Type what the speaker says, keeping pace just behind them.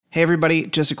Hey everybody,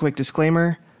 just a quick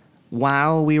disclaimer.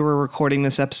 While we were recording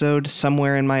this episode,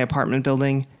 somewhere in my apartment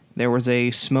building, there was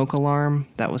a smoke alarm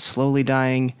that was slowly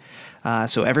dying.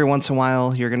 So every once in a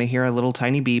while, you're going to hear a little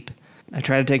tiny beep. I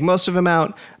tried to take most of them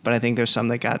out, but I think there's some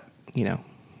that got,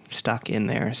 stuck in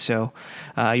there. So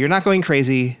you're not going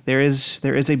crazy. There is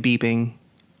a beeping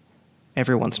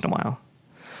every once in a while.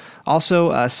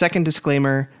 Also, second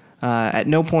disclaimer, at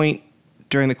no point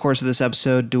during the course of this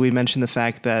episode do we mention the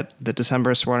fact that the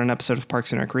Decemberists were on an episode of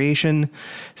Parks and Recreation.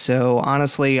 So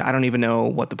honestly, I don't even know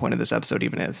what the point of this episode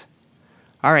even is.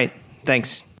 All right,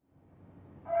 thanks.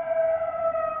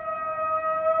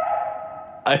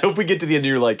 I hope we get to the end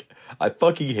and you're like, I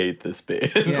fucking hate this band.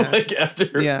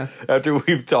 Yeah. After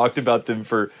we've talked about them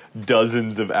for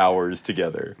dozens of hours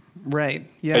together. Right,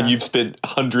 yeah. And you've spent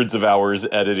hundreds of hours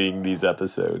editing these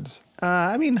episodes.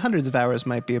 Hundreds of hours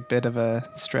might be a bit of a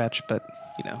stretch, but,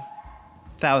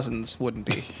 thousands wouldn't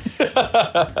be.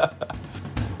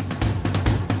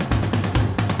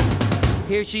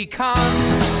 Here she comes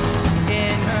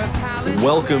in her college.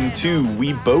 Welcome to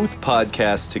We Both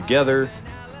Podcast Together,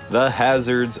 The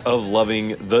Hazards of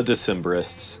Loving the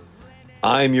Decemberists.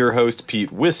 I'm your host,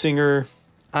 Pete Wissinger.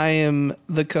 I am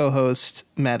the co-host,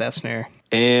 Matt Essner.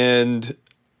 And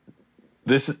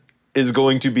this is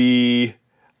going to be,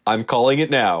 I'm calling it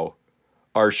now,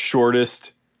 our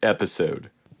shortest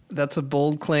episode. That's a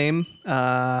bold claim.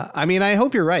 I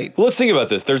hope you're right. Well, let's think about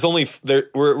this.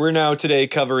 We're now today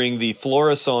covering the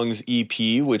Flora Songs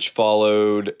EP, which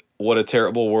followed What a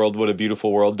Terrible World, What a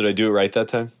Beautiful World. Did I do it right that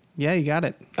time? Yeah, you got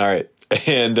it. All right.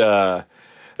 And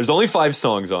there's only 5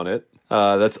 songs on it.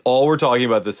 That's all we're talking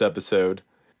about this episode.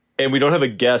 And we don't have a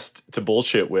guest to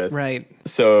bullshit with. Right.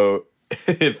 So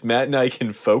if Matt and I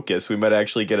can focus, we might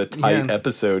actually get a tight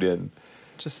episode in.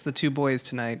 Just the two boys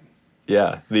tonight.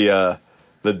 Yeah.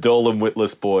 The dull and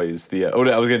witless boys. I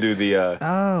was going to do the...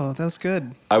 oh, that was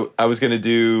good. I was going to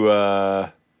do...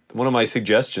 one of my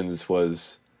suggestions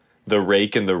was The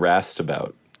Rake and the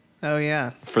Rastabout. Oh,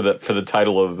 yeah. For the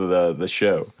title of the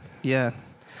show. Yeah.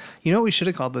 You know what we should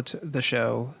have called the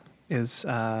show is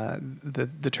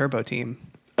the Turbo Team.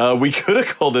 We could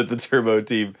have called it the Turbo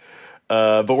Team,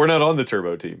 but we're not on the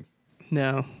Turbo Team.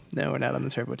 No, we're not on the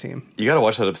Turbo Team. You got to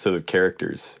watch that episode of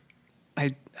Characters.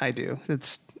 I do.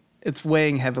 It's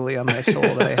weighing heavily on my soul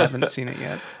that I haven't seen it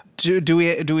yet. Do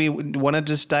we want to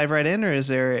just dive right in, or is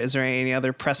there any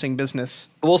other pressing business?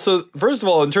 Well, so first of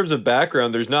all, in terms of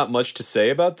background, there's not much to say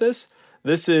about this.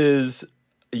 This is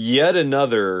yet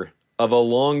another of a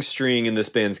long string in this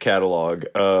band's catalog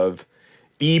of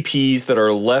EPs that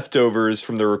are leftovers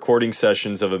from the recording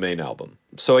sessions of a main album.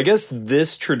 So I guess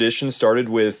this tradition started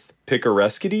with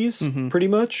Picarescides, pretty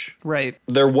much. Right.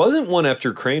 There wasn't one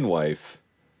after Crane Wife.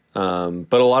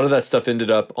 But a lot of that stuff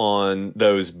ended up on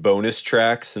those bonus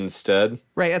tracks instead.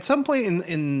 Right. At some point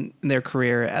in their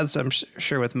career, as I'm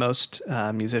sure with most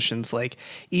musicians, like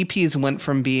EPs went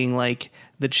from being like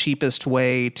the cheapest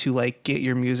way to like get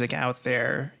your music out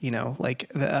there,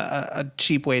 like a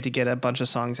cheap way to get a bunch of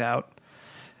songs out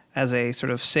as a sort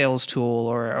of sales tool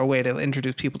or a way to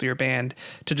introduce people to your band,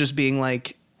 to just being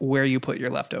like where you put your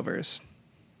leftovers.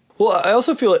 Well, I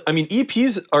also feel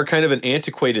EPs are kind of an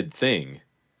antiquated thing.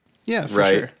 Yeah, for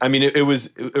right. sure. It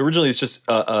was originally it's just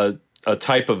a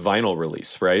type of vinyl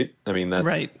release, right? That's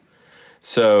right.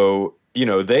 So,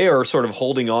 they are sort of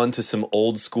holding on to some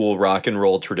old school rock and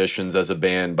roll traditions as a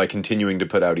band by continuing to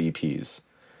put out EPs.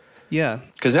 Yeah.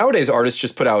 Because nowadays artists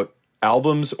just put out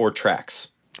albums or tracks.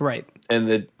 Right. And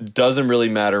it doesn't really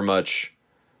matter much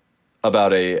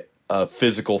about a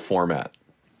physical format.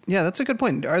 Yeah, that's a good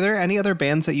point. Are there any other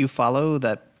bands that you follow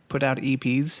that put out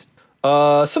EPs?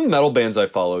 Some metal bands I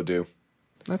follow do.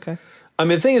 Okay. The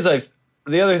other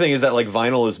thing is that like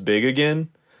vinyl is big again,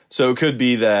 so it could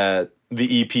be that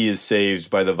the EP is saved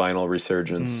by the vinyl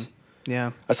resurgence.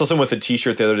 Yeah. I saw someone with a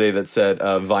T-shirt the other day that said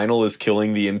 "Vinyl is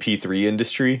killing the MP3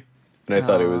 industry," and I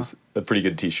thought it was a pretty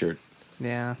good T-shirt.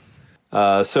 Yeah.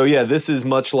 So yeah, this is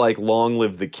much like "Long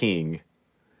Live the King"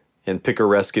 and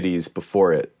Picarescides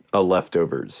before it, a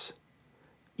Leftovers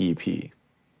EP.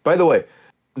 By the way,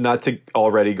 not to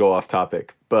already go off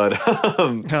topic, but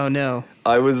oh no,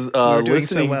 I was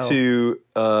listening so to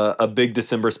a big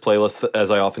December's playlist, as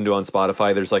I often do on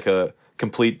Spotify. There's like a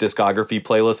complete discography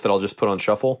playlist that I'll just put on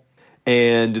shuffle,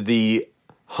 and the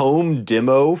home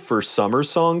demo for Summer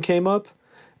Song came up.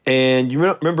 And you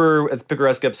remember at the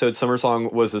Picaresque episode, Summer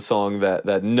Song was a song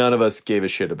that none of us gave a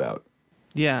shit about.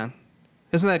 Yeah,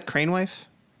 isn't that Crane Wife?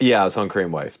 Yeah, it's on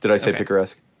Crane Wife. Did I say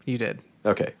Picaresque? You did.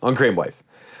 Okay, on Crane Wife.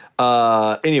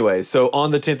 Anyway, so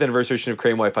on the 10th anniversary of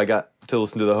Crane Wife, I got to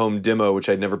listen to the home demo, which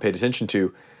I'd never paid attention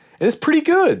to. And it's pretty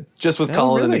good, just with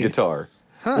Colin and the guitar.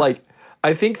 Like,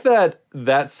 I think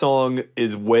that song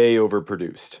is way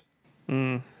overproduced.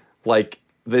 Like,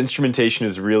 the instrumentation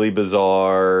is really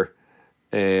bizarre,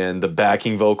 and the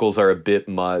backing vocals are a bit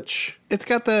much. It's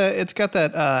got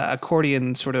that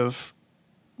accordion sort of,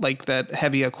 like that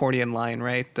heavy accordion line,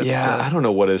 right? I don't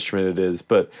know what instrument it is,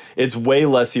 but it's way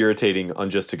less irritating on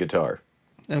just a guitar.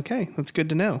 Okay, that's good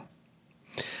to know.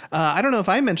 I don't know if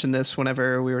I mentioned this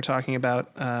whenever we were talking about,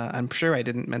 I'm sure I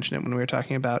didn't mention it when we were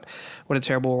talking about What a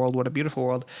Terrible World, What a Beautiful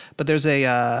World, but there's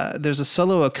a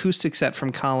solo acoustic set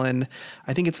from Colin.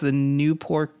 I think it's the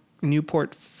Newport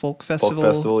Folk Festival.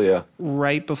 Folk Festival, yeah.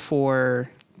 Right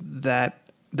before that,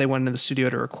 they went into the studio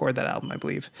to record that album, I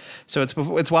believe. So it's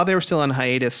while they were still on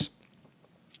hiatus.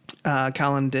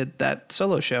 Colin did that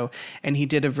solo show, and he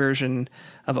did a version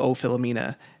of "O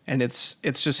Philomena," and it's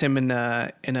just him in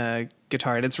a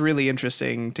guitar, and it's really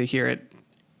interesting to hear it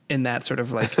in that sort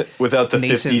of like without the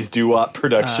nascent, 50s doo-wop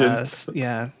production.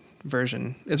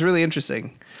 Version. It's really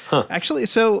interesting. Actually,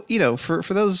 so for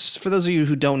those of you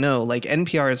who don't know, like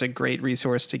NPR is a great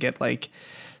resource to get like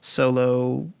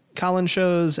solo Colin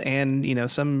shows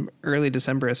and some early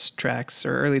Decemberist tracks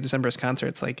or early Decemberist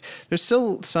concerts. Like there's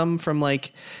still some from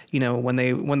like when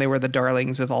they were the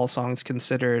darlings of All Songs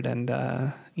Considered, and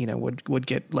would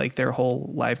get like their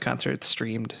whole live concerts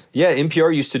streamed. Yeah,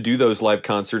 NPR used to do those live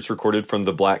concerts recorded from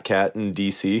the Black Cat in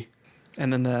DC.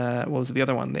 And then what was the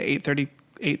other one? The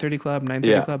 830 Club,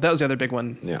 930 Club. That was the other big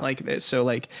one. Yeah. Like so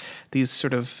like these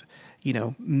sort of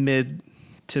mid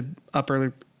to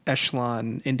upper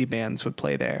echelon indie bands would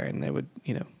play there, and they would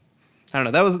I don't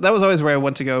know, that was always where I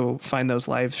went to go find those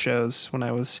live shows when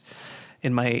I was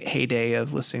in my heyday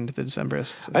of listening to the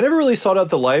Decemberists. I never really sought out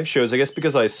the live shows, I guess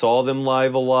because I saw them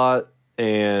live a lot,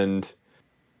 and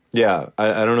I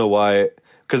don't know why,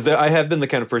 because I have been the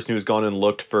kind of person who's gone and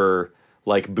looked for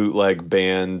like bootleg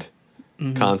band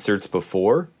concerts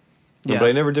before, but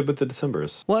I never did with the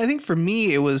Decemberists. Well, I think for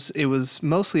me it was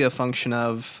mostly a function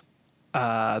of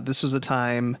this was a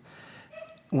time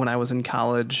when I was in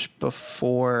college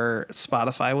before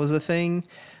Spotify was a thing.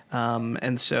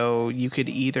 And so you could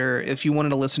either, if you wanted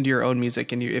to listen to your own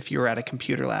music and if you were at a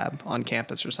computer lab on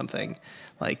campus or something,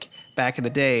 like back in the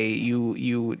day,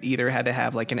 you either had to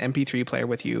have like an MP3 player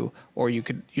with you, or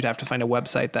you'd have to find a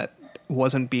website that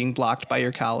wasn't being blocked by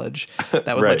your college that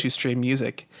would Right. let you stream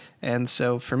music. And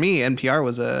so for me, NPR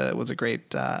was a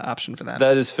great option for that.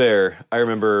 That is fair. I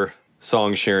remember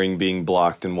song sharing being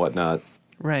blocked and whatnot.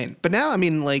 Right. But now, I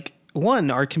mean, like,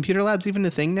 are computer labs even a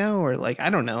thing now? Or, like,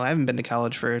 I don't know. I haven't been to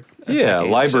college for a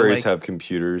decade, libraries so, like, have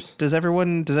computers. Does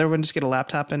everyone just get a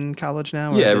laptop in college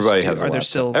now? Or Yeah, everybody has a laptop.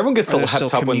 Still, Everyone gets a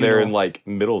laptop when they're in, communal? like,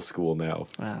 middle school now.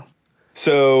 Wow.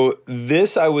 So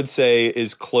this, I would say,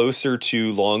 is closer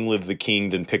to Long Live the King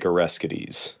than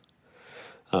Picarescides.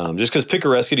 Just because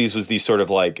Picarescides was these sort of,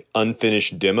 like,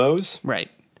 unfinished demos. Right.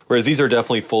 Whereas these are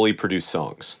definitely fully produced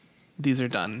songs. These are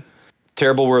done.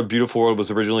 Terrible World, Beautiful World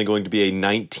was originally going to be a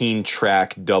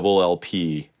 19-track double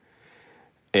LP.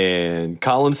 And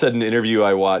Colin said in an interview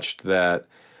I watched that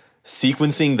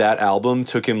sequencing that album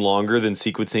took him longer than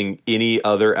sequencing any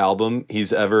other album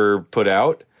he's ever put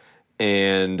out.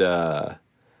 And that,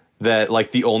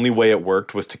 like, the only way it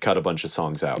worked was to cut a bunch of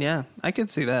songs out. Yeah, I could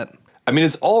see that. I mean,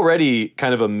 it's already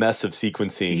kind of a mess of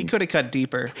sequencing. He could have cut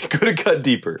deeper. Could have cut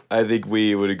deeper. I think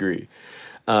we would agree.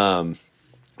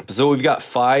 So we've got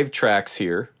 5 tracks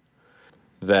here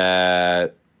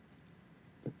that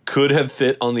could have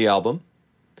fit on the album,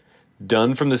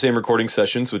 done from the same recording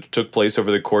sessions, which took place over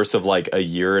the course of like a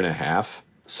year and a half.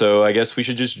 So I guess we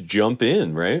should just jump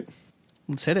in, right?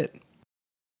 Let's hit it.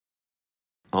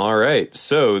 All right.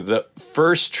 So the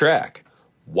first track,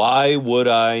 Why Would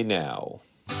I Now?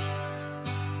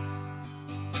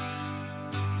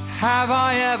 Have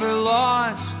I ever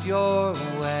lost your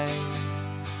way?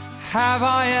 Have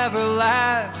I ever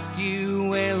left you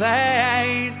way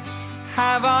late?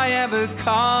 Have I ever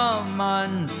come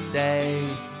unstayed?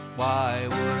 Why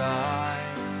would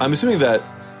I? I'm assuming that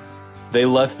they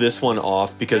left this one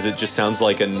off because it just sounds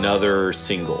like another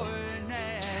single.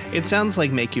 It sounds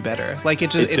like Make You Better. Like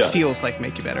it does. feels like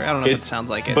Make You Better. I don't know if it sounds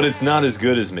like it. But it's not as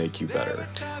good as Make You Better.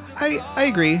 I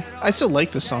agree. I still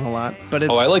like this song a lot, but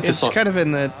it's, I like this song. Kind of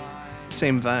in the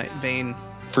same vein.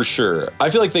 For sure. I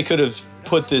feel like they could have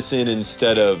put this in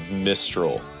instead of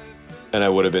Mistral, and I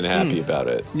would have been happy about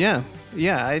it. Yeah.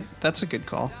 That's a good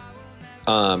call.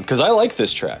 Because I like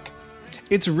this track.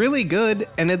 It's really good,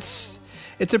 and it's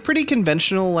a pretty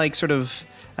conventional, like, sort of,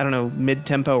 I don't know,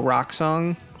 mid-tempo rock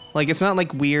song. Like, it's not,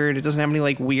 like, weird. It doesn't have any,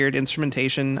 like, weird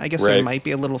instrumentation. I guess there Right. might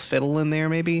be a little fiddle in there,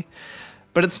 maybe.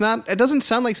 But it's not, it doesn't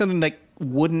sound like something that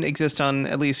wouldn't exist on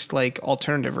at least like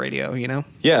alternative radio, you know?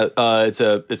 Yeah, it's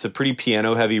a pretty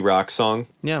piano heavy rock song.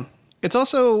 Yeah. It's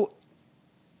also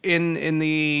in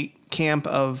the camp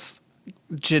of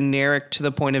generic to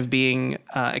the point of being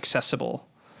accessible.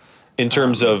 In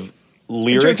terms of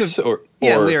lyrics or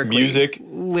lyrically, music?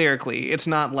 Lyrically. It's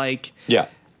not like... Yeah.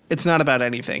 It's not about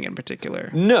anything in particular.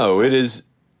 No, it is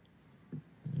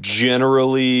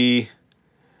generally,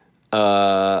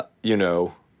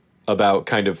 about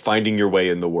kind of finding your way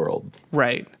in the world.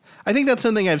 Right. I think that's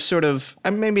something I've sort of,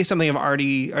 maybe something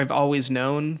I've always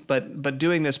known, but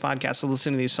doing this podcast and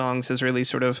listening to these songs has really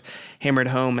sort of hammered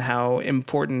home how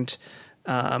important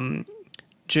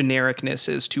genericness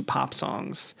is to pop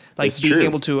songs. Like it's being true.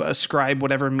 able to ascribe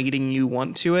whatever meaning you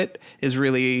want to it is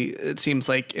really, it seems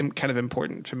like kind of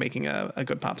important for making a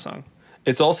good pop song.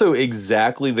 It's also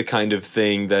exactly the kind of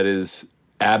thing that is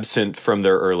absent from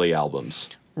their early albums.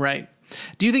 Right.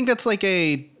 Do you think that's like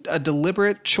a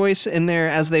deliberate choice in there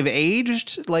as they've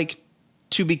aged, like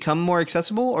to become more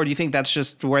accessible? Or do you think that's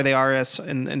just where they are as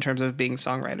in terms of being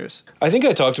songwriters? I think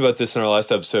I talked about this in our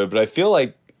last episode, but I feel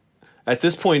like at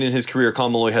this point in his career,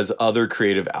 Colin Meloy has other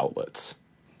creative outlets.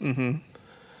 Mm-hmm.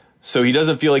 So he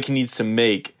doesn't feel like he needs to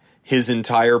make his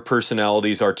entire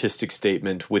personality's artistic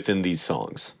statement within these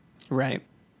songs. Right.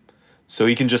 So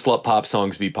he can just let pop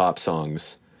songs be pop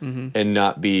songs and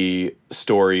not be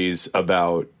stories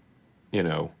about,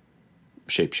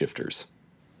 shapeshifters.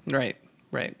 Right.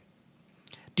 Right.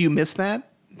 Do you miss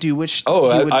that? Do you wish?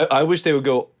 I wish they would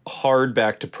go hard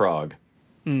back to prog.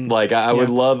 Like, I would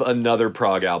love another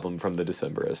prog album from the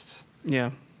Decemberists.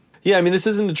 Yeah. Yeah, I mean, this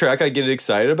isn't a track I get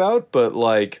excited about, but,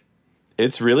 like,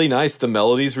 it's really nice. The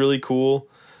melody's really cool.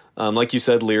 Like you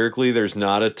said, lyrically, there's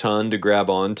not a ton to grab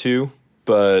onto,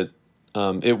 but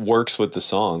it works with the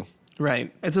song.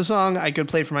 Right. It's a song I could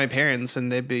play for my parents,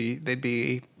 and they'd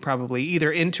be probably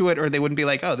either into it or they wouldn't be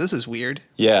like, "Oh, this is weird."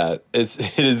 Yeah,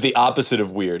 it is the opposite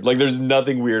of weird. Like, there's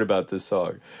nothing weird about this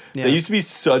song. Yeah. They used to be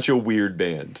such a weird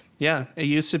band. Yeah, it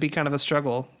used to be kind of a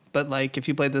struggle, but like if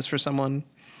you played this for someone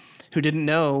who didn't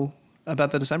know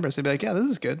about the Decemberists, they'd be like, "Yeah, this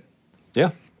is good."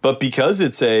 Yeah, but because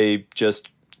it's a just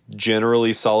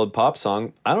generally solid pop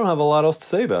song, I don't have a lot else to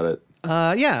say about it.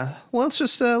 Yeah. Well, let's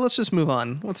just move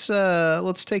on. Let's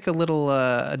take a little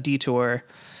detour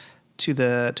to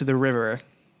the river,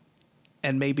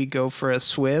 and maybe go for a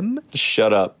swim.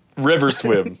 Shut up, River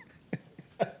Swim.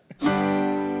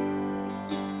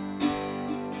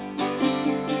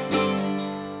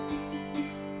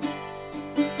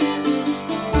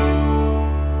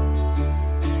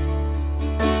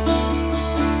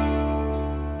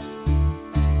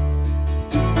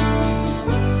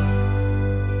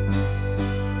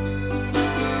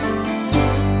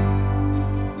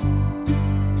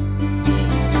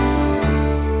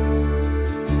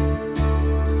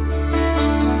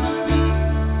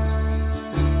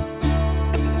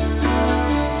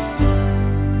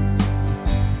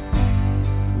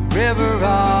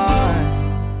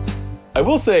 I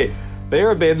will say, they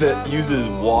are a band that uses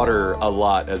water a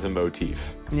lot as a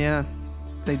motif. Yeah,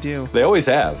 they do. They always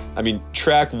have. I mean,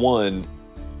 track 1,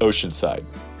 Oceanside.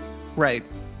 Right.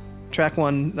 Track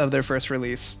 1 of their first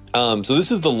release. So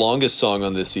this is the longest song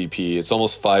on this EP. It's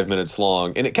almost 5 minutes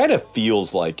long, and it kind of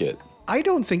feels like it. I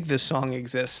don't think this song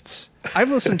exists. I've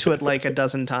listened to it like a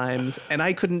dozen times, and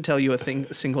I couldn't tell you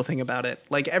a single thing about it.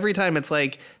 Like, every time it's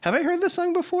like, have I heard this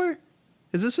song before?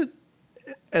 Is this it?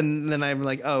 And then I'm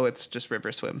like, oh, it's just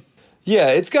River Swim. Yeah,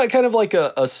 it's got kind of like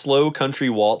a slow country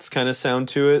waltz kind of sound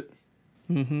to it.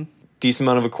 Mm-hmm. Decent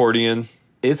amount of accordion.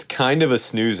 It's kind of a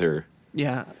snoozer.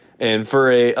 Yeah. And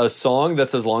for a song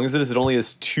that's as long as it is, it only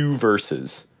has 2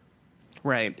 verses.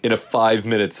 Right. In a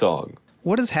 5-minute song.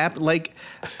 What has happened? Like,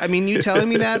 I mean, you telling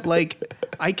me that, like,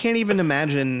 I can't even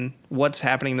imagine what's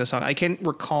happening in this song. I can't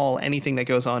recall anything that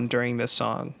goes on during this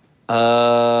song.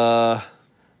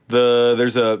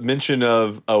 There's a mention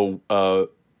of the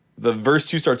verse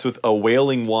 2 starts with a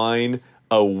wailing wine,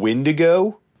 a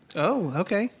windigo. Oh,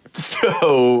 okay.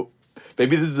 So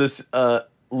maybe this is this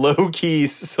low key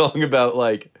song about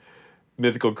like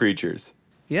mythical creatures.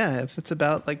 Yeah, if it's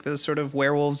about like the sort of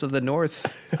werewolves of the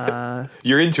north,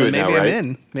 you're into it now,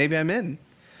 right? Maybe I'm in.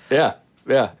 Yeah.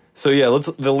 So yeah,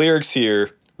 the lyrics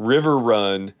here: River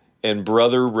run and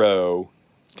brother row.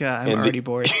 God, I'm already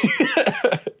bored.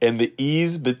 And the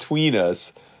ease between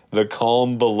us, the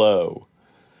calm below.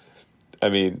 I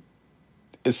mean,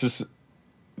 it's just...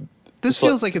 This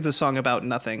feels like it's a song about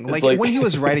nothing. Like when he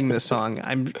was writing this song,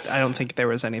 I don't think there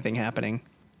was anything happening.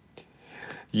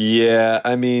 Yeah,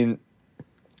 I mean,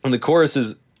 and the chorus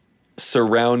is,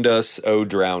 surround us, oh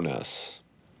drown us.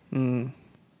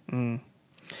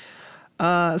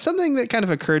 Something that kind of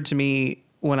occurred to me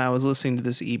when I was listening to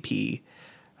this EP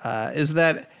is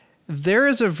that there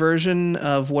is a version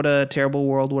of What a Terrible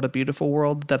World, What a Beautiful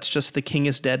World that's just The King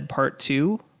is Dead Part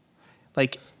 2.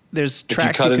 Like, there's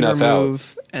tracks you can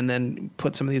remove and then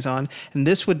put some of these on. And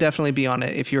this would definitely be on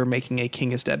it if you were making a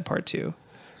King is Dead Part 2.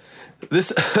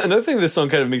 Another thing this song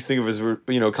kind of makes me think of is,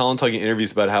 Colin talking in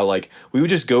interviews about how, like, we would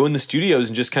just go in the studios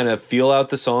and just kind of feel out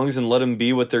the songs and let them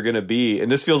be what they're going to be.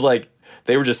 And this feels like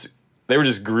they were just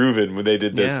grooving when they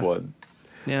did this one.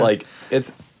 Yeah. Like,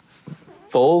 it's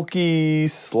folky,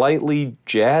 slightly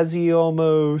jazzy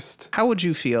almost. How would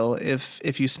you feel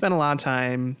if you spent a lot of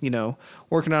time,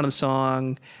 working on a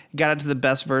song, got it to the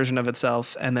best version of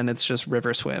itself, and then it's just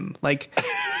River Swim? Like,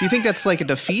 do you think that's like a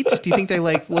defeat? Do you think they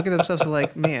like look at themselves and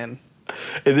like, man?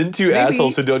 And then two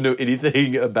assholes who don't know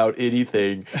anything about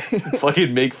anything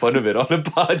fucking make fun of it on a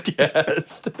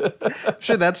podcast. I'm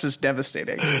sure that's just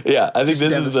devastating. Yeah, I think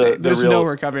this is the There's real... no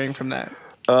recovering from that.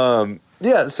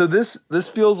 Yeah, so this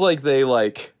feels like they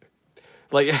like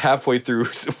halfway through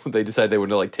they decided they wanted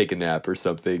to like take a nap or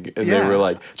something, and they were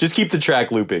like, just keep the track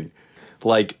looping.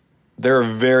 Like, there are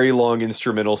very long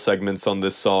instrumental segments on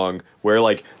this song where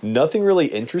like nothing really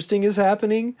interesting is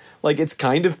happening. Like, it's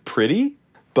kind of pretty,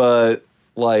 but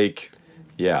like,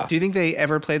 yeah. Do you think they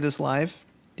ever played this live?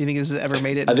 Do you think this has ever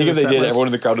made it? I think if they did, everyone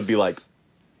in the crowd would be like,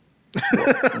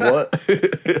 "What?"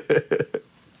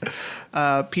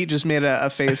 Pete just made a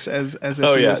face as if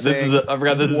oh he yeah, was this saying, is I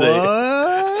forgot this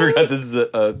is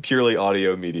a purely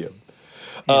audio medium.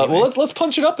 Anyway. Well, let's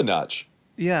punch it up a notch.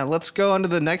 Yeah, let's go on to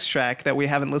the next track that we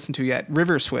haven't listened to yet,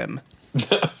 River Swim.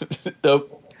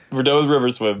 Nope, we're done with River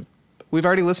Swim. We've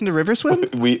already listened to River Swim?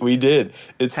 We did.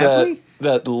 It's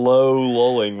that low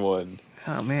lulling one.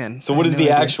 Oh man. So what is the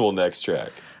actual next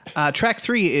track? Track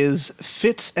 3 is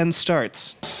Fits and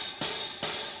Starts.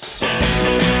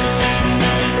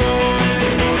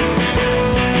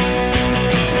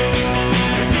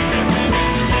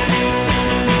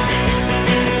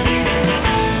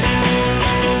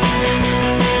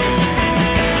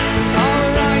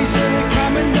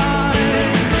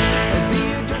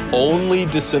 Only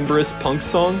Decemberist punk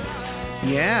song?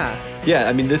 Yeah. Yeah,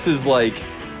 I mean, this is like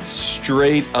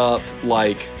straight up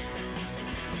like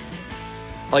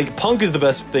punk is the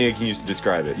best thing I can use to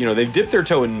describe it. They've dipped their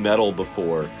toe in metal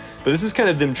before, but this is kind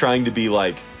of them trying to be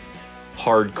like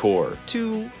hardcore.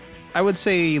 To, I would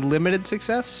say, limited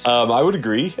success. I would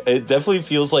agree. It definitely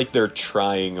feels like they're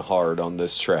trying hard on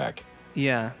this track.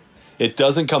 Yeah. It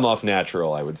doesn't come off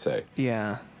natural, I would say.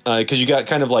 Yeah. Because you got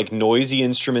kind of like noisy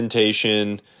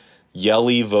instrumentation,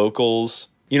 yelly vocals.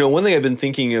 One thing I've been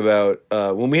thinking about,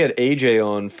 when we had AJ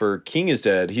on for King is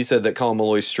Dead, he said that Colin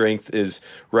Meloy's strength is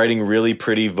writing really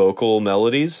pretty vocal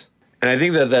melodies. And I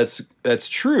think that that's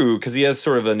true because he has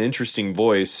sort of an interesting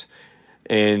voice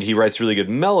and he writes really good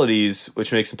melodies,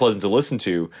 which makes him pleasant to listen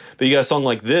to. But you got a song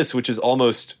like this, which is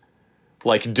almost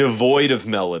like devoid of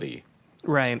melody.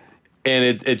 Right. And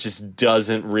it just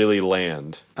doesn't really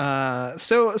land.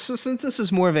 So since this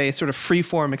is more of a sort of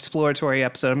free-form exploratory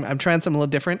episode, I'm trying something a little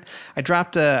different. I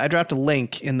dropped a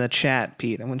link in the chat,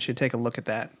 Pete. I want you to take a look at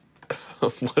that.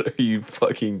 What are you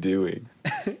fucking doing?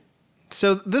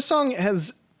 So this song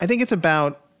has, I think it's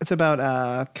about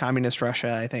communist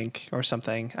Russia, I think, or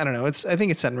something. I don't know. I think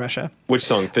it's set in Russia. Which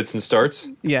song? Fits and Starts?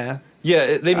 Yeah.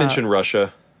 Yeah, they mention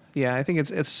Russia. Yeah, I think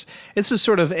it's just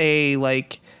sort of a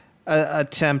like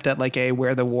attempt at like a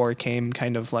where the war came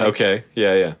kind of like. Okay.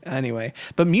 Yeah. Anyway,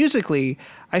 but musically,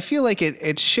 I feel like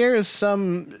it shares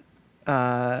some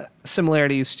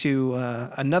similarities to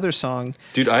another song.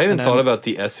 Dude, I haven't thought about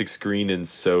the Essex Green in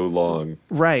so long.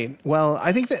 Right. Well,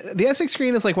 I think that the Essex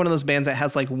Green is like one of those bands that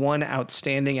has like one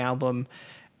outstanding album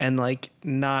and like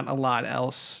not a lot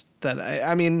else that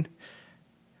I mean,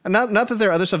 not that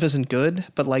their other stuff isn't good,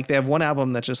 but like they have one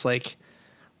album that's just like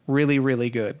really, really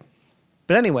good.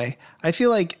 But anyway, I feel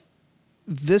like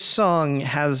this song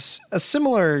has a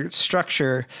similar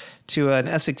structure to an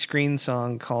Essex Green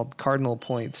song called Cardinal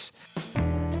Points.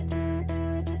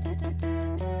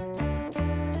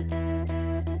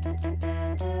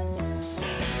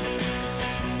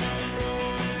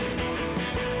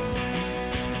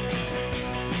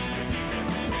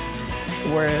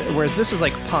 Whereas this is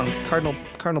like punk.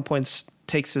 Cardinal Points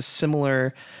takes a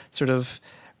similar sort of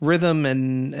rhythm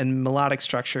and melodic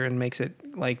structure and makes it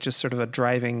like just sort of a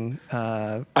driving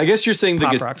I guess you're saying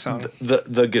pop rock song.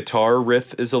 The guitar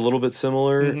riff is a little bit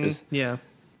similar.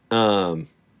 Mm-hmm.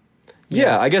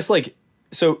 Yeah, I guess like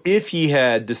so if he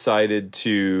had decided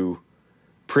to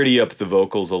pretty up the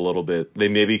vocals a little bit. They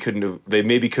maybe could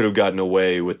have gotten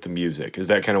away with the music. Is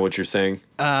that kind of what you're saying?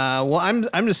 Well,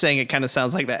 I'm just saying it kind of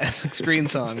sounds like that Essex Green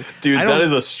song. Dude, that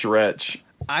is a stretch.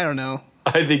 I don't know.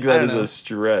 I think that is a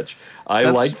stretch. I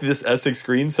liked this Essex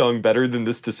Green song better than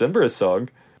this Decemberist song.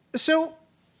 So,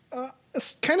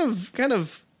 it's kind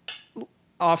of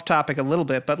off topic a little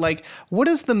bit, but like, what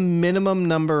is the minimum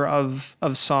number of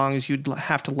songs you'd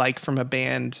have to like from a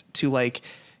band to like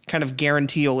kind of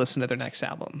guarantee you'll listen to their next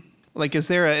album? Like, is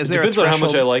there a depends on how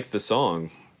much I like the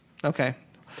song. Okay.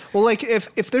 Well, like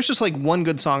if there's just like one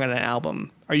good song on an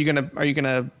album, are you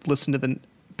gonna listen to the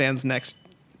band's next?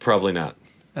 Probably not.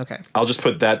 Okay. I'll just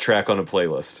put that track on a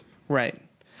playlist. Right.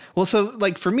 Well, so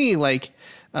like for me, like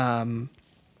Broken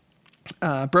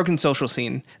Social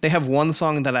Scene, they have one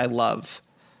song that I love.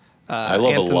 I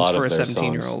love Anthems a lot for of a their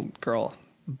 17-year-old girl.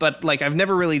 But like I've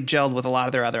never really gelled with a lot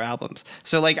of their other albums.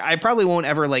 So like I probably won't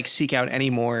ever like seek out any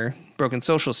more Broken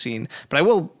Social Scene, but I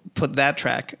will put that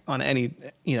track on any,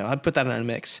 I'd put that on a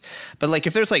mix. But like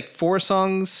if there's like 4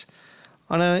 songs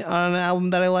on an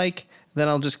album that I like, then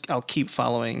I'll keep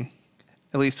following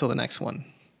at least till the next one.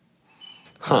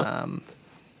 Huh.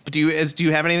 But do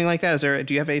you have anything like that?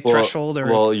 Do you have a threshold or?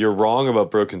 Well, you're wrong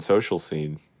about Broken Social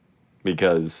Scene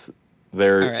because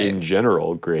they're in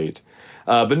general great.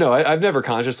 But no, I've never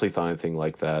consciously thought anything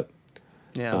like that.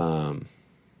 Yeah.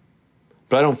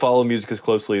 But I don't follow music as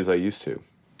closely as I used to.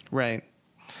 Right.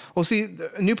 Well, see,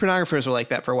 the New Pornographers were like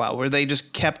that for a while, where they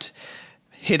just kept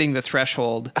hitting the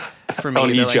threshold for me. On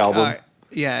each album.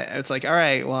 Yeah, it's like, all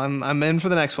right, well, I'm in for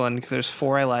the next one because there's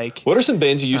 4 I like. What are some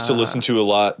bands you used to listen to a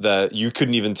lot that you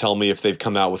couldn't even tell me if they've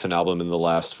come out with an album in the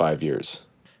last 5 years?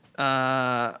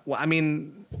 Well, I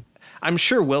mean, I'm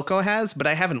sure Wilco has, but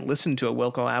I haven't listened to a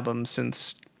Wilco album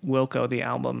since Wilco the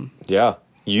album. Yeah,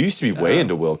 you used to be way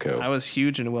into Wilco. I was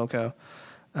huge into Wilco.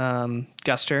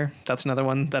 Guster, that's another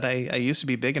one that I used to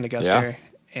be big into Guster.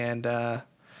 Yeah.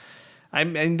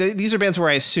 And these are bands where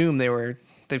I assume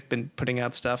they've been putting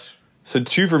out stuff. So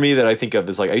 2 for me that I think of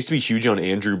is like I used to be huge on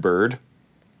Andrew Bird.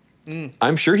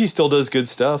 I'm sure he still does good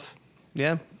stuff.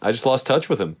 Yeah. I just lost touch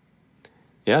with him.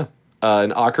 Yeah.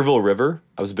 And Ockerville River,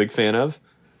 I was a big fan of.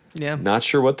 Yeah. Not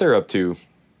sure what they're up to.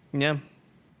 Yeah.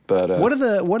 But what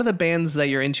are the bands that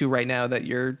you're into right now that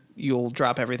you'll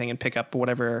drop everything and pick up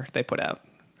whatever they put out?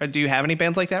 Or do you have any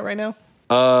bands like that right now?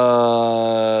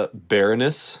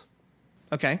 Baroness.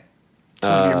 Okay. It's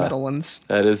one of your metal ones.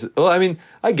 That is, well, I mean,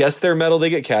 I guess they're metal.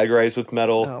 They get categorized with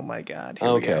metal. Oh my God.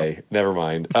 Okay, never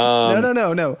mind.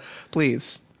 No.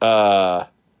 Please.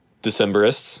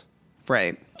 Decemberists.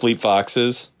 Right. Fleet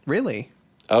Foxes. Really?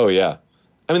 Oh yeah.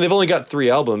 I mean, they've only got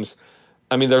 3 albums.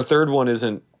 I mean, their third one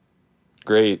isn't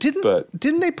great.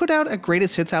 Didn't they put out a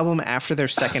greatest hits album after their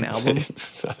second album?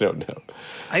 I don't know.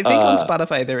 I think on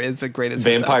Spotify there is a greatest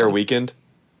hits Vampire album. Weekend.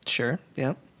 Sure.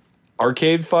 Yeah.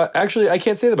 Arcade Fire. Actually, I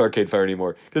can't say that about Arcade Fire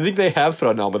anymore. I think they have put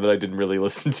out an album that I didn't really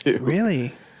listen to.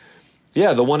 Really?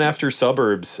 Yeah, the one after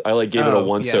Suburbs. I gave it a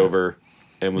once over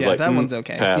and was like, that one's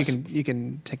okay. Pass. You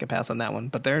can take a pass on that one.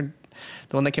 But the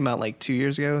one that came out like 2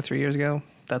 years ago, 3 years ago.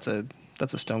 That's a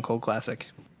stone cold classic.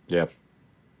 Yeah.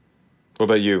 What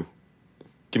about you?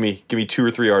 Give me 2 or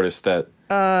 3 artists that.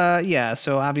 Yeah.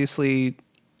 So obviously,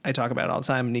 I talk about it all the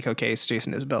time. Nico Case,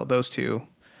 Jason Isbell, those 2.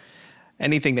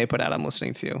 Anything they put out, I'm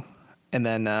listening to. And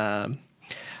then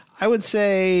I would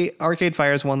say Arcade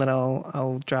Fire is one that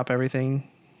I'll drop everything.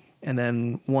 And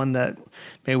then one that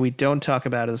maybe we don't talk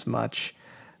about as much,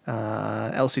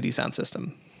 LCD Sound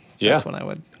System. Yeah. That's one I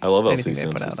would. I love anything LCD they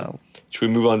Sound put System. out. Should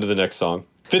we move on to the next song?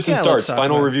 Fits and Yeah, Starts. let's talk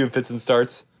Final about it. review of Fits and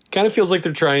Starts. Kind of feels like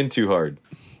they're trying too hard.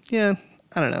 Yeah.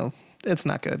 I don't know. It's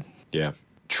not good. Yeah.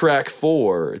 Track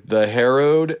 4, The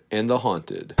Harrowed and the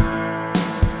Haunted.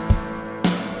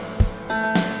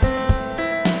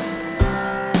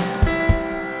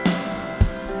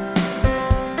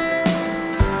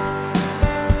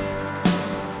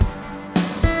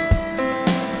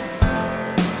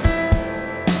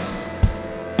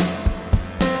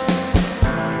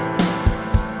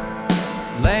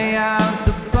 Lay out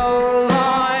the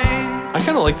bowline. I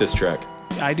kind of like this track.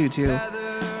 I do too.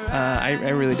 I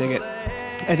really dig it.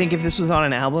 I think if this was on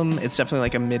an album, it's definitely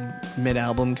like a mid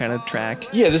album kind of track.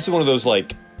 Yeah, this is one of those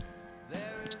like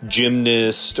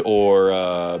gymnast or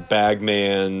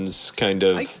bagman's kind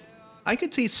of. I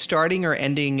could see starting or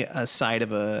ending a side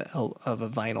of a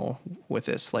vinyl with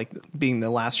this, like being the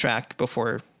last track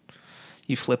before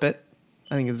you flip it.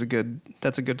 I think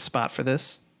that's a good spot for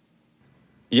this.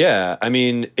 Yeah, I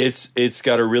mean it's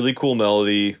got a really cool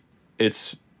melody.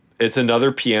 It's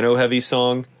another piano heavy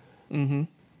song. Mm-hmm.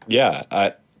 Yeah,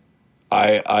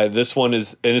 I this one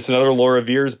is, and it's another Laura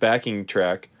Veers backing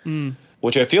track.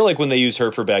 which I feel like when they use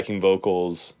her for backing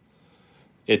vocals,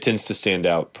 it tends to stand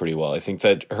out pretty well. I think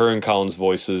that her and Colin's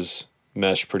voices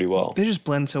mesh pretty well. They just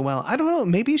blend so well. I don't know.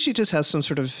 Maybe she just has some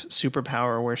sort of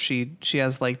superpower where she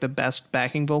has like the best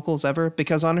backing vocals ever.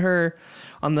 Because on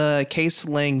the Case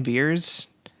Lang Veers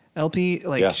LP,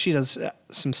 like she does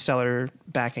some stellar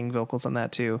backing vocals on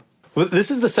that too. Well,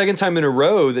 this is the second time in a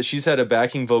row that she's had a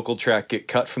backing vocal track get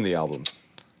cut from the album.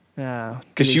 Yeah,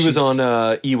 because she was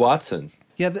on E. Watson.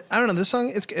 Yeah, I don't know. This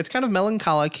song, it's kind of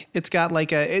melancholic. It's got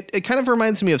like it kind of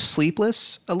reminds me of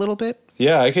Sleepless a little bit.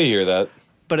 Yeah, I could hear that.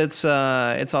 But it's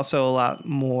also a lot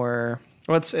more.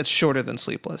 Well, it's shorter than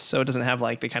Sleepless, so it doesn't have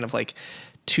like the kind of like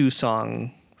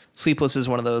 2-song. Sleepless is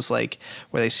one of those like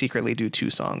where they secretly do 2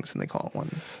 songs and they call it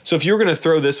one. So if you were going to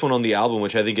throw this one on the album,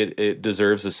 which I think it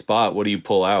deserves a spot, what do you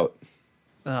pull out?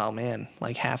 Oh man,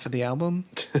 like half of the album?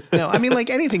 No, I mean like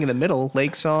anything in the middle.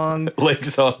 Lake Song. Lake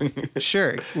Song.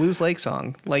 Sure, lose Lake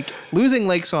Song. Like losing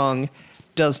Lake Song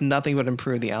does nothing but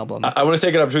improve the album. I want to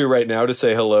take an opportunity right now to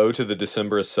say hello to the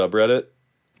Decemberist subreddit.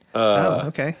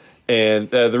 Okay. And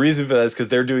the reason for that is because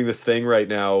they're doing this thing right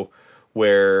now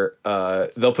where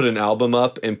they'll put an album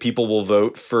up and people will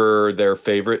vote for their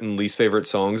favorite and least favorite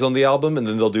songs on the album, and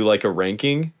then they'll do like a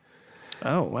ranking.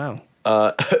 Oh, wow.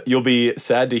 You'll be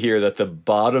sad to hear that the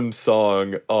bottom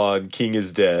song on King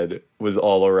is Dead was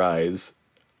All Arise.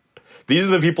 These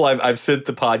are the people I've sent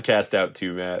the podcast out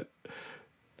to, Matt.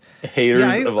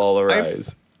 Haters of All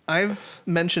Arise. I've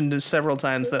mentioned several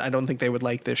times that I don't think they would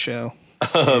like this show.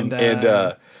 On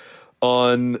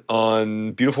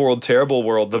Beautiful World, Terrible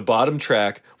World, the bottom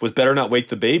track was Better Not Wake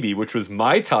the Baby, which was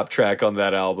my top track on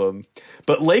that album.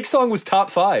 But Lake Song was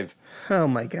top 5. Oh,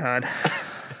 my God.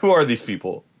 Who are these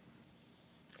people?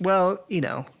 Well,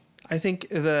 I think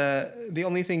the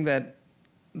only thing that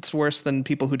it's worse than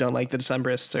people who don't like the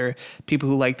Decemberists are people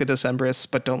who like the Decemberists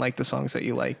but don't like the songs that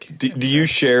you like. Do you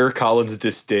share Colin's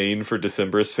disdain for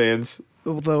Decemberist fans?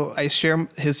 Although I share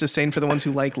his disdain for the ones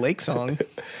who like Lake Song.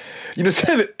 It's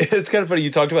kind of funny. You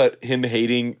talked about him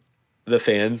hating the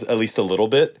fans at least a little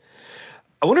bit.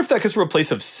 I wonder if that comes from a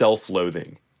place of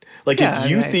self-loathing. Like if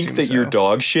you think that you're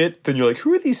dog shit, then you're like,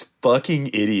 who are these fucking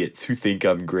idiots who think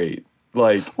I'm great?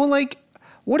 Like, well, like,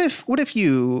 what if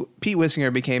you, Pete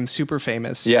Wissinger, became super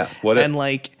famous? Yeah. What if? And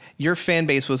like your fan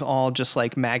base was all just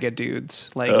like MAGA dudes,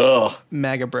 like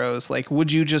MAGA bros. Like, would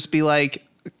you just be like,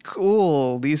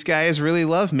 cool, these guys really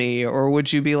love me, or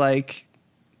would you be like,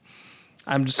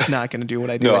 I'm just not going to do what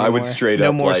I do anymore. I would straight up,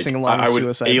 no more like, sing-along I would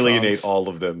suicide alienate songs. all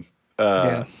of them.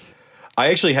 Yeah. I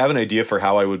actually have an idea for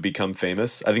how I would become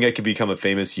famous. I think I could become a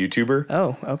famous YouTuber.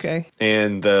 Oh, okay.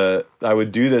 And I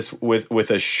would do this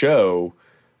with a show,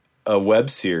 a web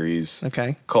series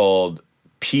called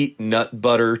Pete Nut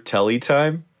Butter Telly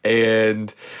Time. And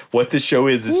what the show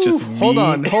is just me. Hold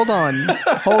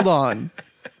on.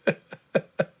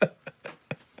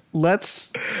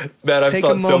 Let's Matt, I've take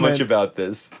thought a so moment. much about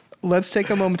this. Let's take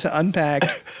a moment to unpack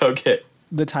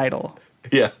the title.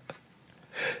 Yeah.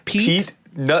 Pete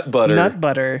Nut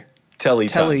Butter Telly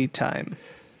Time.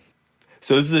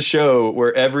 So this is a show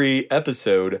where every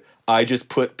episode I just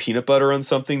put peanut butter on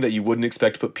something that you wouldn't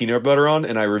expect to put peanut butter on,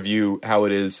 and I review how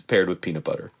it is paired with peanut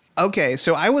butter. Okay,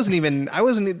 so I'm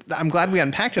glad we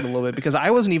unpacked it a little bit because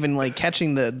I wasn't even like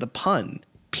catching the pun.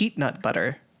 Pete Nut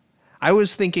Butter. I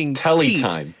was thinking Telly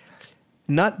Time.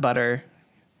 Nut butter.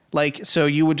 Like, so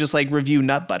you would just like review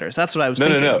nut butters. That's what I was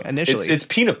thinking initially. It's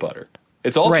peanut butter.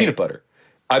 It's all peanut butter.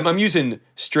 I'm using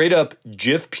straight up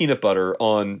Jif peanut butter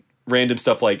on random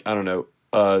stuff like, I don't know,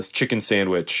 chicken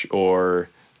sandwich or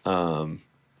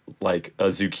like a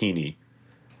zucchini.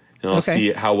 And I'll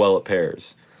see how well it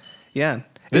pairs. Yeah.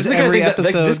 This is the kind of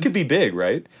thing that this could be big,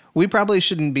 right? We probably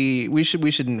shouldn't be. We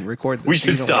shouldn't record this. We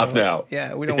should stop now.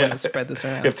 Yeah, we don't want to spread this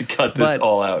around. You have to cut this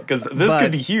all out because this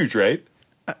could be huge, right?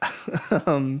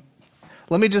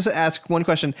 Let me just ask one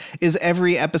question: is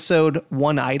every episode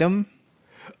one item?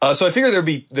 So I figure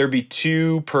there'd be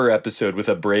 2 per episode with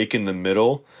a break in the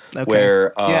middle. Where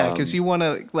because you want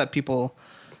to let people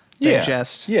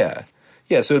digest. Yeah.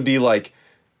 So it'd be like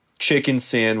chicken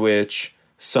sandwich,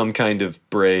 some kind of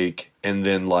break, and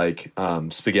then like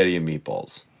spaghetti and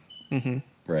meatballs. Mm-hmm.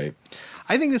 Right.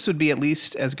 I think this would be at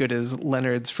least as good as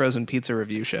Leonard's frozen pizza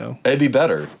review show. It'd be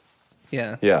better.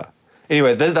 Yeah. Yeah.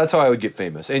 Anyway, that's how I would get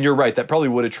famous. And you're right. That probably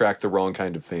would attract the wrong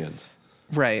kind of fans.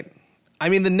 Right. I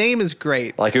mean, the name is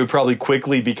great. Like, it would probably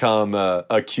quickly become a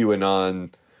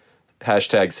QAnon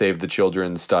hashtag save the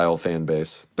children style fan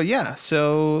base. But yeah,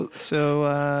 so that's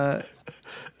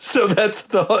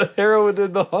the Heroin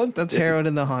in the Haunted. That's Heroin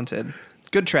in the Haunted.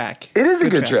 Good track. It is a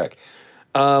good track.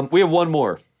 We have one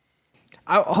more.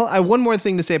 one more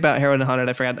thing to say about Herod and Haunted.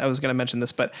 I forgot I was going to mention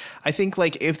this, but I think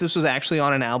like if this was actually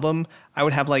on an album, I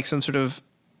would have like some sort of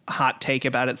hot take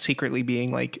about it secretly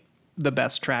being like the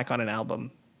best track on an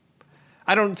album.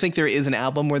 I don't think there is an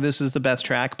album where this is the best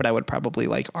track, but I would probably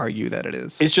like argue that it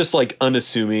is. It's just like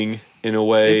unassuming in a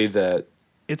way that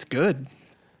it's good.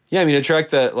 Yeah, I mean, a track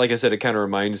that, like I said, it kind of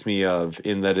reminds me of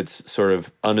in that it's sort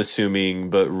of unassuming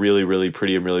but really, really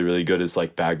pretty and really, really good is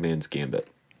like Bagman's Gambit.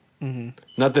 Mm-hmm.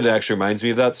 Not that it actually reminds me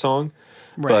of that song,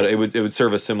 but it would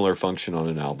serve a similar function on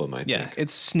an album, I think. Yeah,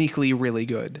 it's sneakily really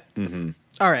good. Mm-hmm.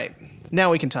 All right,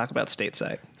 now we can talk about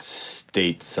Stateside.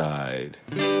 Stateside.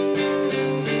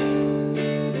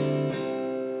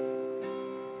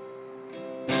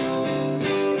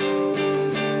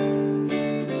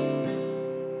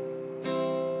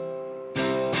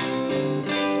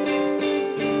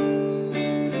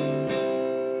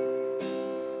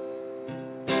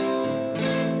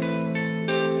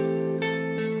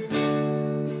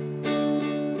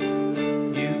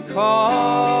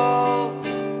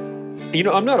 You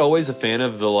know, I'm not always a fan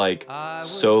of the like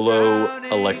solo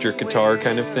electric guitar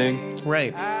kind of thing.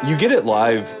 Right. You get it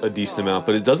live a decent amount,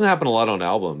 but it doesn't happen a lot on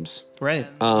albums. Right.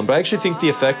 But I actually think the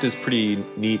effect is pretty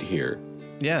neat here.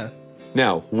 Yeah.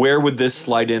 Now, where would this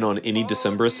slide in on any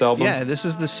Decemberist album? Yeah, this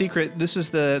is the secret. This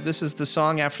is the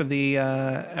song after the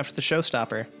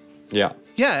Showstopper. Yeah.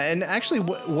 Yeah, and actually,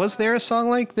 was there a song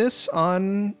like this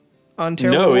on Terrible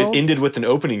No, World? it ended with an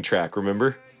opening track.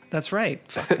 Remember? That's right.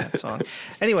 Fuck that song.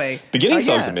 Anyway, beginning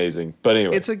song's amazing, but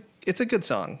anyway, it's a good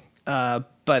song.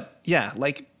 But yeah,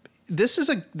 like this is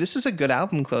a good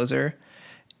album closer,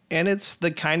 and it's the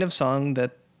kind of song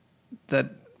that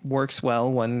works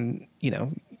well when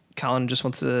Colin just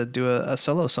wants to do a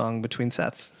solo song between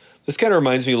sets. This kind of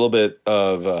reminds me a little bit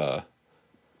of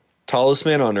Tallest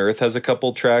Man on Earth has a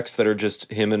couple tracks that are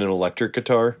just him and an electric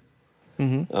guitar.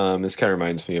 Mm-hmm. This kind of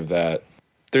reminds me of that.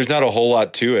 There's not a whole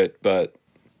lot to it, but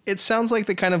it sounds like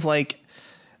the kind of like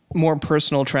more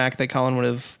personal track that Colin would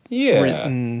have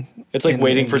written. It's like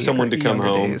waiting for someone to come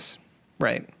home. Days.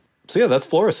 Right. So yeah, that's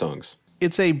Flora Songs.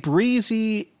 It's a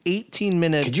breezy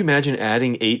 18-minute. Could you imagine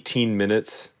adding 18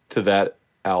 minutes to that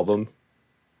album?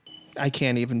 I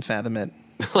can't even fathom it.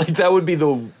 Like that would be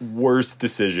the worst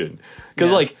decision.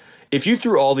 Because like if you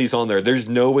threw all these on there, there's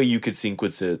no way you could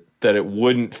sequence it that it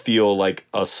wouldn't feel like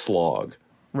a slog.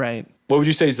 Right. What would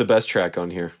you say is the best track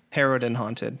on here? Herod and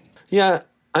Haunted. Yeah,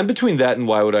 I'm between that and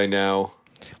Why Would I Now.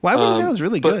 Why Would I Now is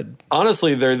really good.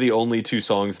 Honestly, they're the only two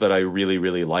songs that I really,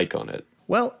 really like on it.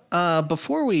 Well,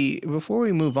 before we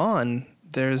move on,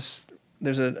 there's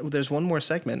one more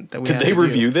segment that we did they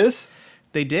review this?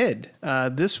 They did.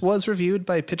 This was reviewed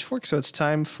by Pitchfork, so it's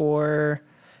time for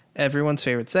everyone's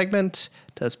favorite segment.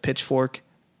 Does Pitchfork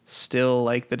still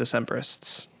like the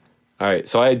Decemberists? All right,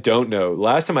 so I don't know.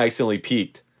 Last time I accidentally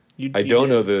peeked. I don't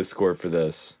know the score for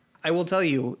this. I will tell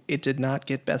you, it did not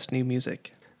get Best New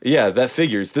Music. Yeah, that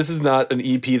figures. This is not an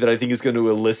EP that I think is going to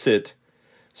elicit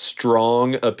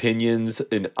strong opinions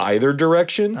in either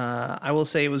direction. I will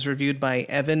say it was reviewed by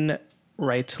Evan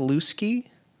Rytlewski.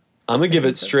 I'm going to give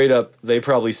it straight up. They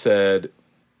probably said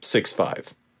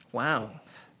 6.5. Wow.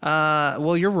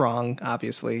 Well, you're wrong,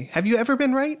 obviously. Have you ever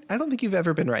been right? I don't think you've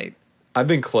ever been right. I've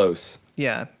been close.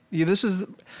 Yeah. This is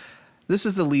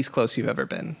the least close you've ever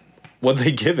been. What'd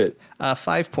they give it?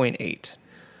 5.8.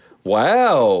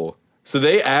 Wow. So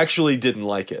they actually didn't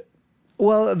like it.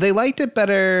 Well, they liked it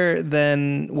better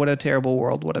than What a Terrible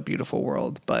World, What a Beautiful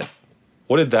World, but...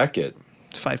 What did that get?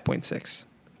 5.6.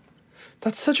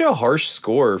 That's such a harsh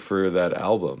score for that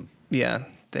album. Yeah,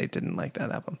 they didn't like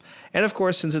that album. And of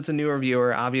course, since it's a new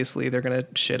reviewer, obviously they're going to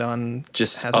shit on...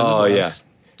 yeah.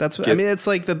 That's what, I mean, it's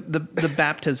like the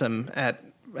baptism at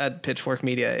Pitchfork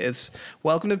Media. It's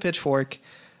welcome to Pitchfork.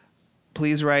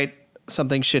 Please write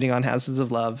something shitting on Houses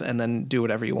of Love and then do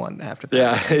whatever you want after that.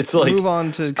 Yeah, it's like move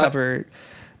on to cover.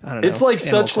 I don't know. It's like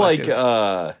Animal such Collective.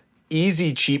 like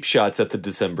easy cheap shots at the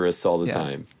Decemberists all the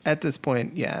time. At this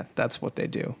point, yeah, that's what they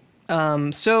do.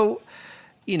 So,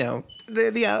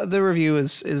 the review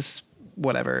is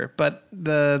whatever, but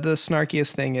the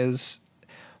snarkiest thing is,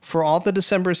 for all the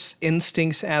December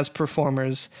instincts as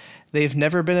performers, they've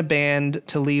never been a band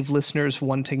to leave listeners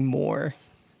wanting more,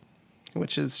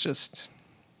 which is just,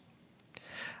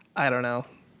 I don't know.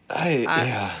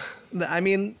 I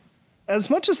mean, as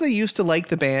much as they used to like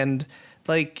the band,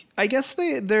 like, I guess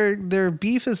their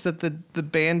beef is that the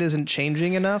band isn't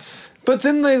changing enough. But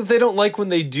then they don't like when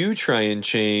they do try and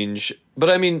change. But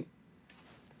I mean,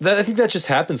 I think that just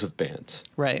happens with bands.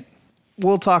 Right.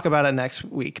 We'll talk about it next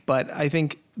week, but I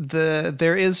think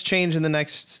there is change in the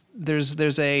next.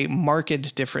 There's a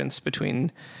marked difference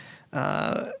between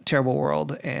Terrible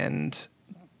World and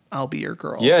I'll Be Your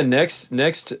Girl. Yeah, next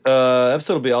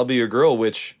episode will be I'll Be Your Girl,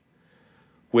 which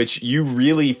you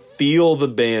really feel the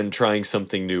band trying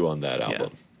something new on that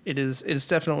album. Yeah. It's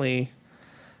definitely,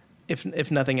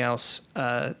 if nothing else,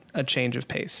 a change of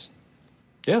pace.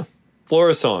 Yeah.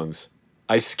 Flora Songs.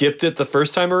 I skipped it the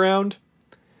first time around,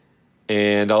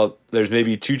 and there's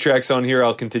maybe 2 tracks on here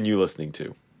I'll continue listening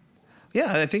to.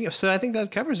 Yeah, I think so. I think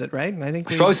that covers it, right? I think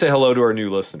we should probably say hello to our new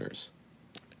listeners.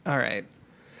 All right.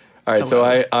 Hello.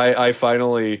 So I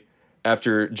finally,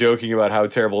 after joking about how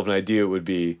terrible of an idea it would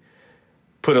be,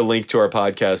 put a link to our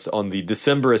podcast on the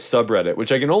Decemberist subreddit,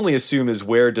 which I can only assume is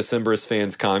where Decemberist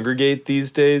fans congregate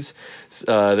these days.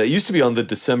 That used to be on the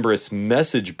Decemberist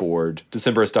message board,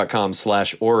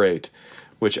 decemberist.com/orate,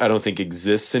 which I don't think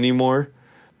exists anymore.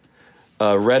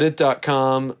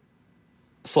 Reddit.com/r/the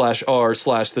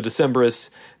Decemberists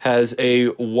has a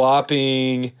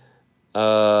whopping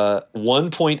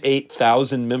 1.8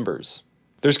 thousand members.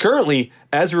 There's currently,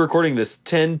 as we're recording this,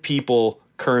 10 people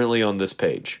currently on this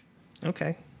page.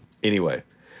 Okay. Anyway,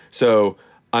 so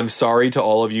I'm sorry to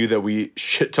all of you that we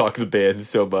shit talk the band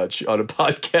so much on a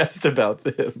podcast about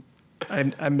them.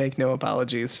 I make no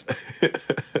apologies.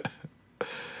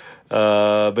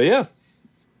 But yeah,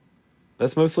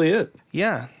 that's mostly it.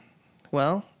 Yeah.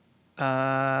 Well,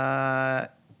 there's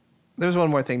one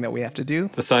more thing that we have to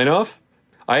do. The sign off?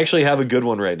 I actually have a good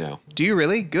one right now. Do you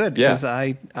really? Good. Yeah.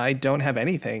 Because I don't have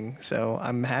anything, so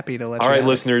I'm happy to let you All right, have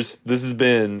listeners, this has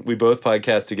been We Both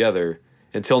Podcast Together.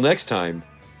 Until next time,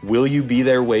 will you be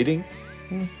there waiting?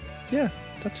 Yeah,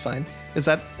 that's fine. Is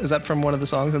that from one of the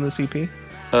songs on the CP?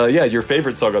 Yeah, your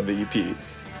favorite song on the EP.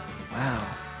 Wow.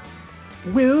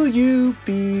 Will you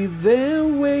be there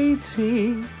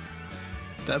waiting?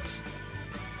 That's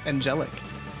angelic.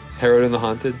 Harold and the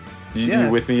Haunted? You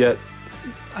with me yet?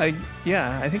 I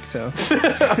think so. All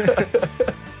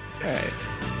right.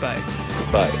 Bye.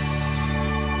 Bye.